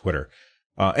do it on Twitter.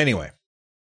 Anyway,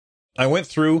 I went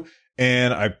through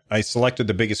and I selected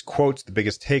the biggest quotes, the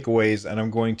biggest takeaways, and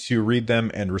I'm going to read them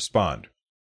and respond.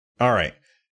 All right.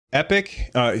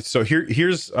 Epic. So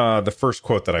here's the first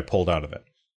quote that I pulled out of it.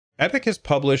 Epic has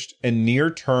published a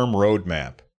near-term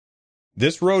roadmap.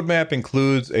 This roadmap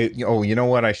includes you know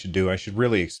what I should do? I should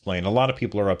really explain. A lot of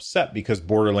people are upset because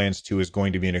Borderlands 2 is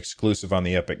going to be an exclusive on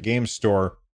the Epic Games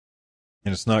Store,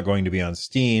 and it's not going to be on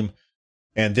Steam.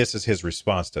 And this is his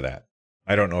response to that.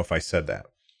 I don't know if I said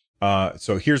that.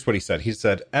 So here's what he said. He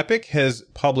said, Epic has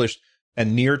published a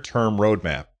near-term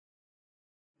roadmap.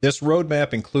 This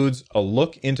roadmap includes a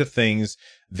look into things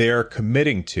they're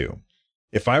committing to.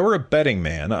 If I were a betting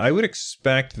man, I would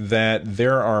expect that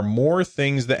there are more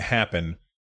things that happen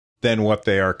than what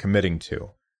they are committing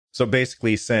to. So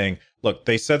basically saying, look,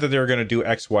 they said that they were going to do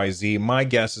XYZ. My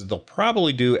guess is they'll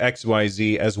probably do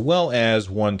XYZ as well as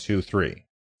 1, 2, 3.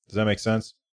 Does that make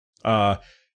sense?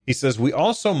 He says, we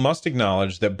also must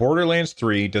acknowledge that Borderlands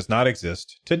 3 does not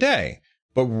exist today,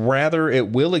 but rather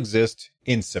it will exist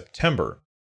in September.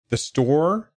 The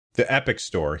store, the Epic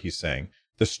Store, he's saying,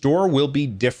 the store will be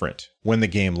different when the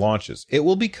game launches. It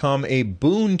will become a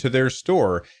boon to their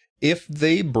store if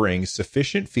they bring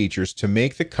sufficient features to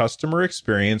make the customer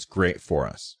experience great for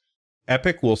us.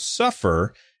 Epic will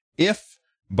suffer if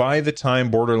by the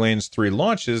time Borderlands 3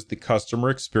 launches, the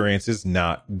customer experience is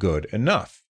not good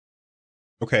enough.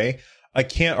 Okay, I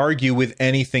can't argue with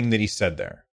anything that he said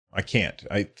there. I can't.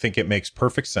 I think it makes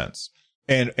perfect sense.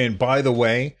 And by the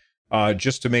way,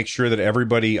 just to make sure that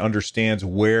everybody understands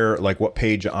what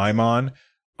page I'm on,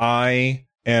 I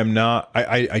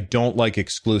don't like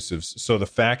exclusives. So the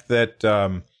fact that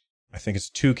I think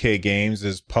it's 2K Games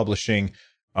is publishing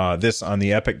this on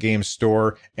the Epic Games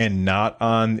Store and not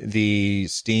on the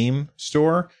Steam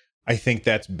store, I think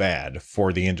that's bad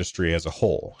for the industry as a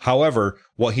whole. However,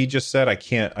 what he just said, I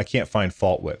can't find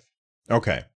fault with.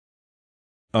 Okay.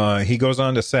 He goes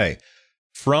on to say,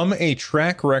 from a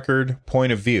track record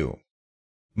point of view,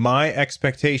 my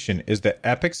expectation is that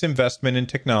Epic's investment in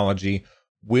technology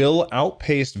will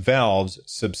outpace Valve's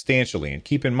substantially. And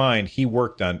keep in mind, he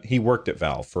worked at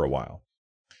Valve for a while.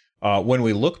 When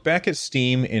we look back at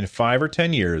Steam in 5 or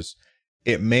 10 years,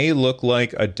 it may look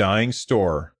like a dying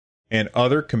store, and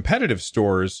other competitive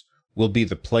stores will be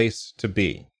the place to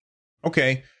be.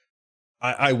 Okay,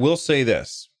 I will say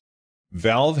this.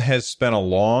 Valve has spent a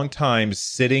long time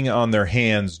sitting on their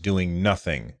hands doing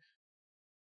nothing.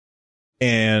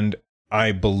 And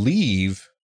I believe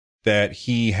that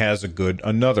he has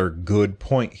another good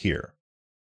point here.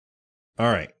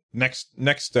 All right, next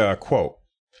quote.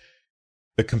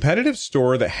 The competitive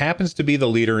store that happens to be the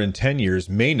leader in 10 years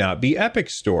may not be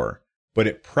Epic's store, but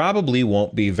it probably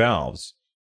won't be Valve's.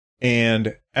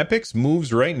 And Epic's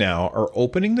moves right now are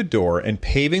opening the door and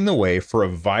paving the way for a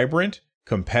vibrant,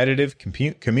 competitive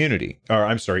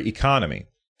economy.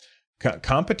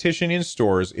 Competition in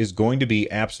stores is going to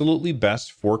be absolutely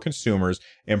best for consumers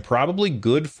and probably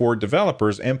good for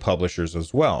developers and publishers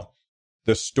as well.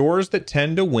 The stores that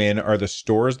tend to win are the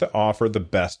stores that offer the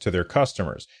best to their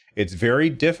customers. It's very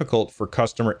difficult for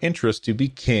customer interest to be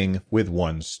king with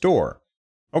one store.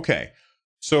 Okay,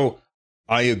 so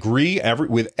I agree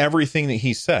with everything that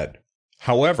he said.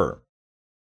 However,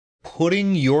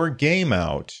 putting your game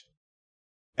out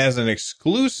as an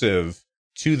exclusive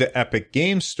to the Epic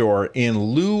Games Store in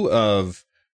lieu of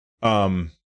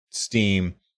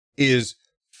Steam is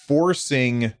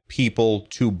forcing people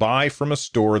to buy from a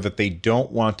store that they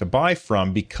don't want to buy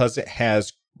from because it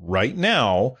has right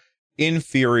now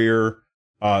inferior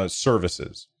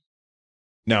services.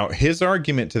 Now, his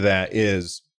argument to that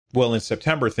is, well, in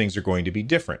September, things are going to be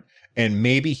different. And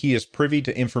maybe he is privy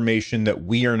to information that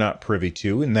we are not privy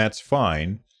to, and that's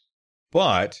fine.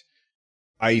 But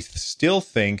I still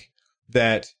think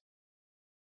that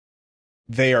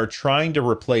they are trying to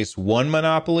replace one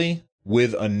monopoly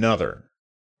with another.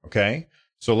 Okay?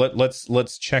 So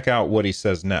let's check out what he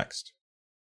says next.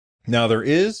 Now, there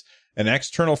is an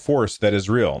external force that is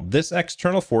real. This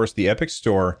external force, the Epic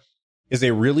Store, is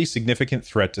a really significant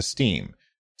threat to Steam.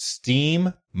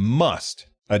 Steam must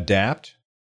adapt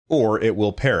or it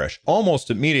will perish.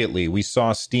 Almost immediately, we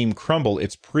saw Steam crumble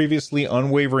its previously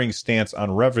unwavering stance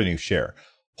on revenue share.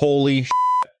 Holy shit,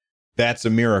 that's a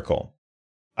miracle.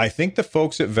 I think the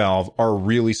folks at Valve are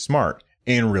really smart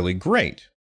and really great.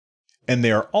 And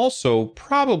they are also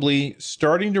probably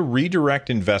starting to redirect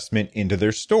investment into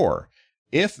their store.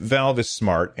 If Valve is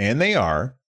smart, and they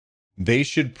are, they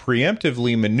should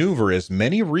preemptively maneuver as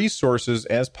many resources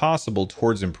as possible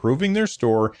towards improving their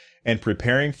store and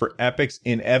preparing for Epic's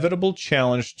inevitable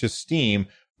challenge to Steam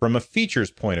from a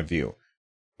features point of view.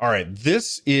 All right,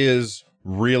 this is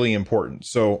really important.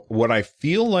 So what I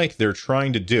feel like they're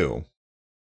trying to do,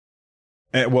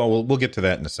 well, we'll get to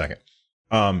that in a second.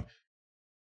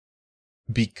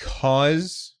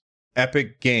 Because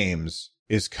Epic Games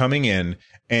is coming in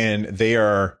and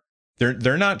they're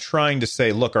not trying to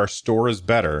say, look, our store is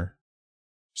better,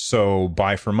 so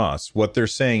buy from us. What they're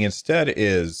saying instead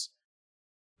is,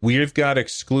 we've got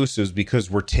exclusives because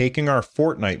we're taking our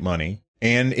Fortnite money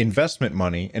and investment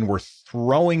money and we're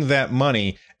throwing that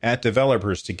money at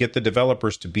developers to get the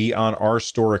developers to be on our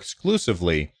store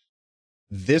exclusively.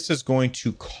 This is going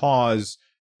to cause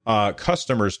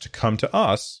customers to come to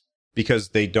us because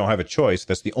they don't have a choice.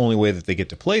 That's the only way that they get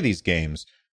to play these games.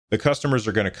 The customers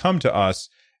are going to come to us,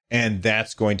 and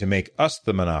that's going to make us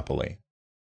the monopoly.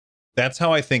 That's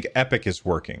how I think Epic is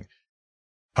working.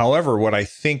 However, what I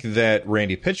think that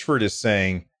Randy Pitchford is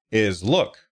saying is,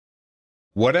 look,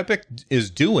 what Epic is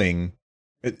doing,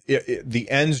 the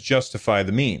ends justify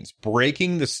the means.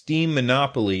 Breaking the Steam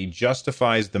monopoly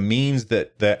justifies the means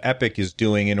that the Epic is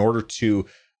doing in order to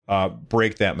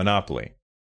break that monopoly.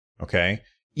 Okay?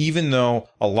 Even though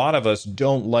a lot of us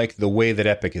don't like the way that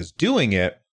Epic is doing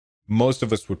it, most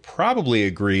of us would probably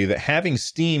agree that having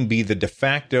Steam be the de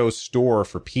facto store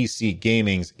for PC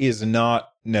gaming is not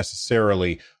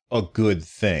necessarily a good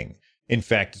thing. In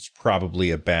fact, it's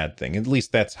probably a bad thing. At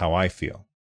least that's how I feel.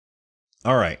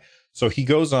 All right. So he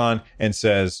goes on and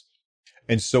says,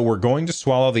 and so we're going to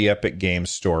swallow the Epic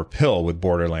Games Store pill with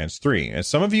Borderlands 3. And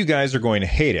some of you guys are going to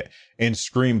hate it and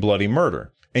scream bloody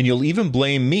murder. And you'll even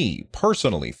blame me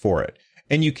personally for it.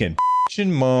 And you can bitch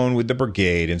and moan with the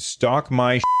brigade and stalk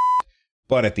my shit.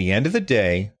 But at the end of the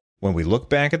day, when we look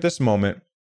back at this moment,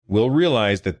 we'll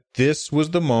realize that this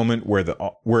was the moment where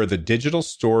the digital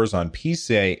stores on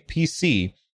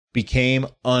PC became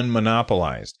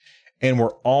unmonopolized. And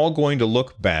we're all going to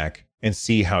look back and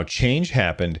see how change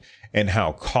happened and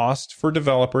how cost for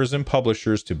developers and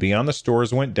publishers to be on the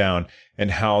stores went down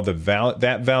and how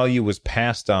that value was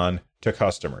passed on to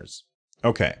customers.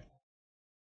 Okay.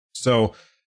 So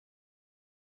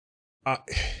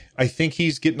I think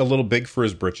he's getting a little big for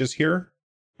his britches here.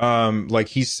 Like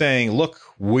he's saying, look,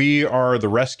 we are the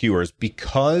rescuers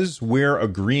because we're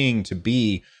agreeing to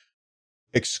be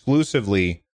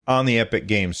exclusively on the Epic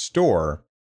Games Store.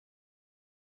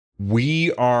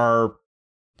 We are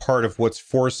part of what's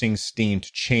forcing Steam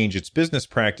to change its business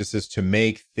practices to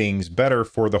make things better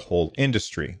for the whole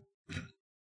industry.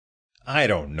 I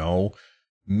don't know.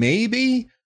 Maybe?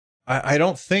 I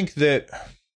don't think that...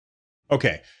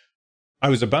 Okay. I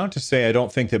was about to say I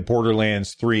don't think that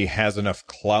Borderlands 3 has enough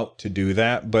clout to do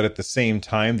that, but at the same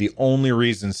time, the only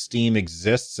reason Steam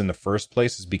exists in the first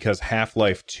place is because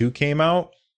Half-Life 2 came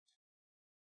out,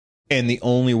 and the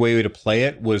only way to play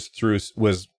it was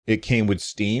it came with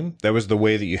Steam. That was the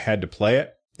way that you had to play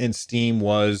it, and Steam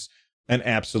was an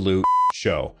absolute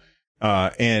show.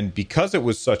 And because it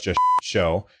was such a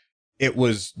show, it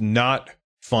was not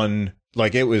fun.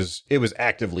 Like it was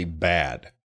actively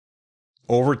bad.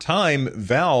 Over time,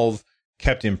 Valve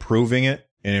kept improving it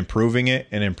and improving it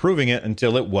and improving it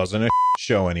until it wasn't a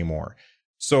show anymore.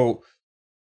 So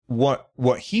what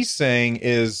he's saying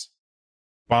is,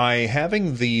 by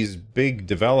having these big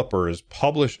developers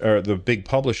the big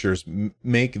publishers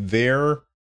make their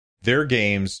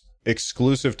games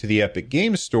exclusive to the Epic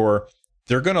Games Store,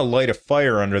 they're going to light a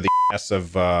fire under the ass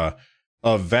of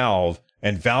Valve,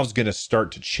 and Valve's going to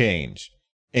start to change.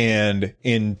 And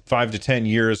in 5 to 10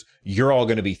 years, you're all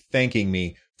going to be thanking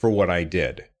me for what I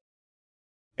did.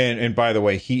 And by the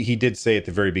way, he did say at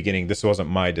the very beginning, this wasn't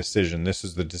my decision. This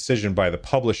is the decision by the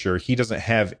publisher. He doesn't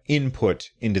have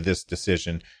input into this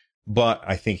decision, but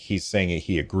I think he's saying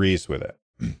he agrees with it.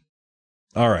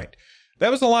 All right.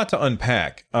 That was a lot to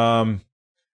unpack. I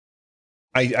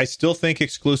still think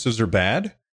exclusives are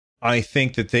bad. I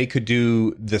think that they could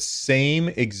do the same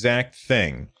exact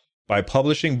thing by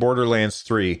publishing Borderlands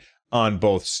 3 on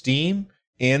both Steam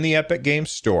and the Epic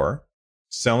Games Store,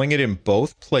 selling it in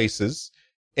both places,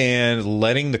 and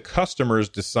letting the customers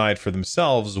decide for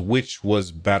themselves which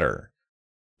was better.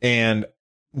 And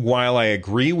while I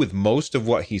agree with most of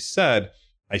what he said,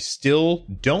 I still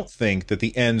don't think that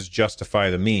the ends justify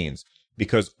the means,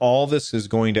 because all this is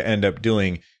going to end up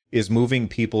doing is moving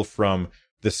people from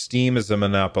the Steam as a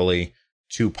monopoly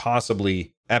to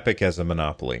possibly Epic as a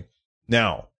monopoly.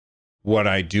 Now, what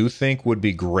I do think would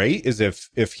be great is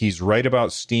if he's right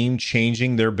about Steam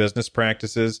changing their business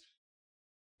practices,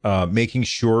 making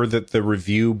sure that the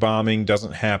review bombing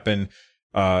doesn't happen,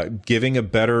 giving a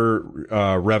better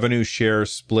revenue share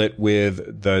split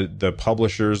with the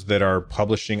publishers that are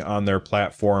publishing on their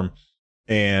platform,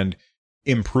 and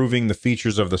improving the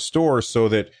features of the store so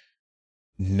that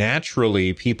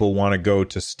naturally people want to go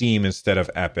to Steam instead of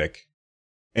Epic.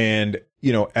 And,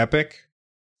 Epic,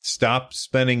 stop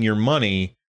spending your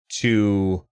money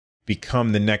to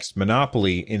become the next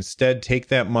monopoly. Instead, take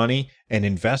that money and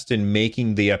invest in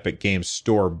making the Epic Games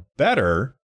Store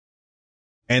better,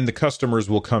 and the customers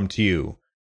will come to you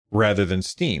rather than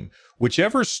Steam.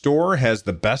 Whichever store has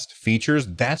the best features,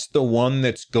 that's the one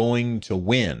that's going to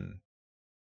win.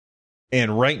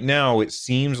 And right now, it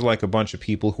seems like a bunch of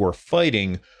people who are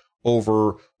fighting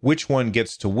over which one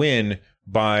gets to win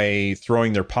by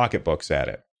throwing their pocketbooks at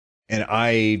it. And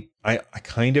I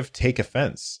kind of take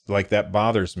offense. Like, that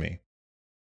bothers me.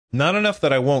 Not enough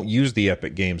that I won't use the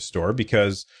Epic Games Store,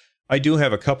 because I do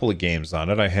have a couple of games on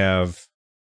it. I have...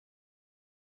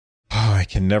 I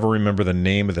can never remember the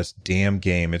name of this damn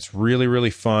game. It's really, really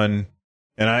fun.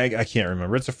 And I can't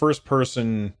remember. It's a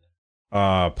first-person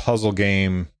puzzle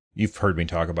game. You've heard me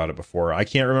talk about it before. I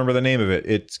can't remember the name of it.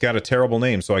 It's got a terrible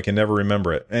name, so I can never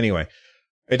remember it. Anyway,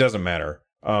 it doesn't matter.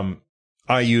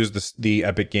 I use the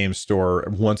Epic Games Store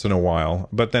once in a while,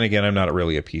 but then again, I'm not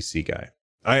really a PC guy.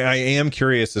 I am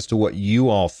curious as to what you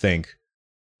all think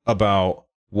about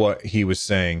what he was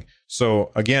saying.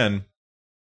 So again,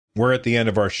 we're at the end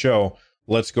of our show.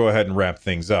 Let's go ahead and wrap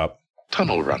things up.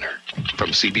 Tunnel Runner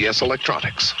from CBS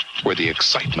Electronics, where the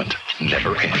excitement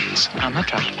never ends. I'm not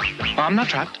trapped. I'm not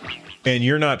trapped. And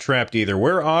you're not trapped either.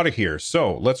 We're out of here.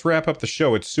 So let's wrap up the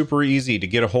show. It's super easy to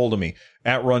get a hold of me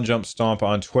at Run Jump Stomp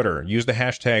on Twitter. Use the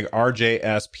hashtag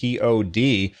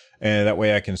RJSPOD, and that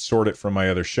way I can sort it from my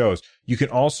other shows. You can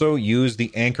also use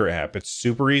the Anchor app. It's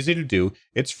super easy to do.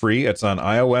 It's free. It's on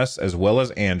iOS as well as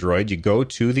Android. You go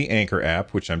to the Anchor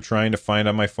app, which I'm trying to find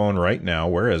on my phone right now.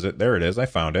 Where is it? There it is. I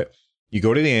found it. You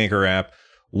go to the Anchor app.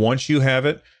 Once you have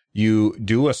it, you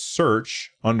do a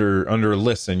search under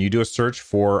listen. You do a search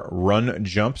for Run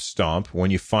Jump Stomp.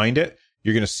 When you find it,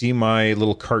 you're going to see my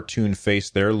little cartoon face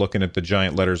there looking at the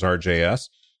giant letters RJS.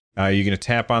 You're going to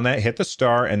tap on that, hit the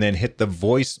star, and then hit the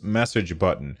voice message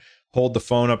button. Hold the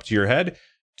phone up to your head,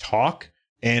 talk,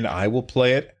 and I will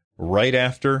play it right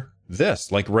after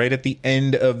this, like right at the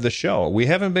end of the show. We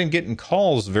haven't been getting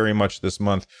calls very much this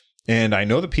month, and I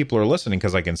know that people are listening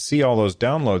because I can see all those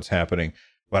downloads happening.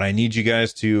 But I need you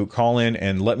guys to call in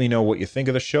and let me know what you think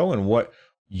of the show and what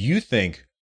you think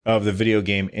of the video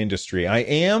game industry. I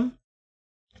am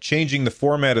changing the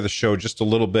format of the show just a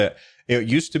little bit. It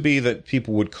used to be that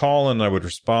people would call and I would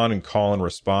respond and call and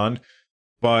respond.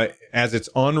 But as it's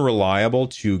unreliable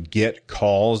to get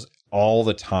calls all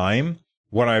the time,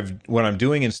 what I'm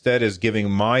doing instead is giving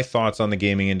my thoughts on the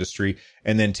gaming industry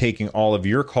and then taking all of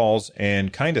your calls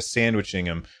and kind of sandwiching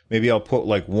them. Maybe I'll put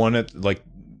like one at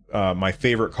my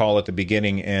favorite call at the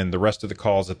beginning and the rest of the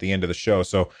calls at the end of the show.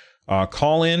 So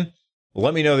call in.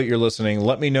 Let me know that you're listening.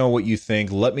 Let me know what you think.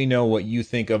 Let me know what you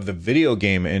think of the video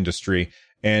game industry.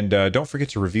 And don't forget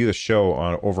to review the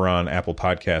show over on Apple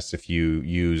Podcasts if you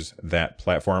use that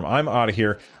platform. I'm out of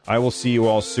here. I will see you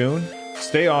all soon.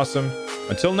 Stay awesome.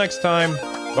 Until next time,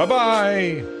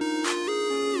 bye-bye.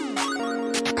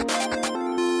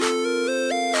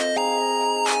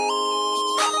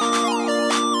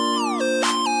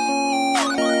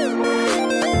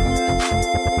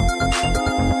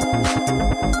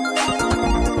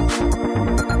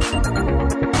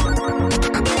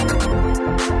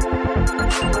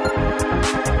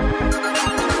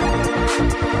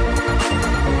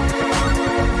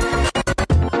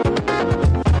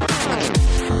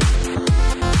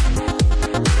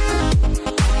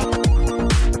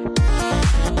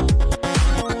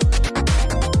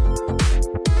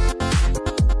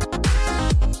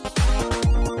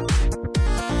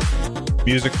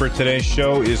 Music for today's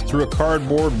show is Through a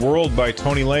Cardboard World by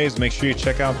Tony Lays. Make sure you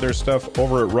check out their stuff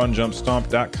over at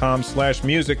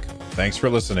runjumpstomp.com/music. Thanks for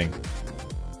listening.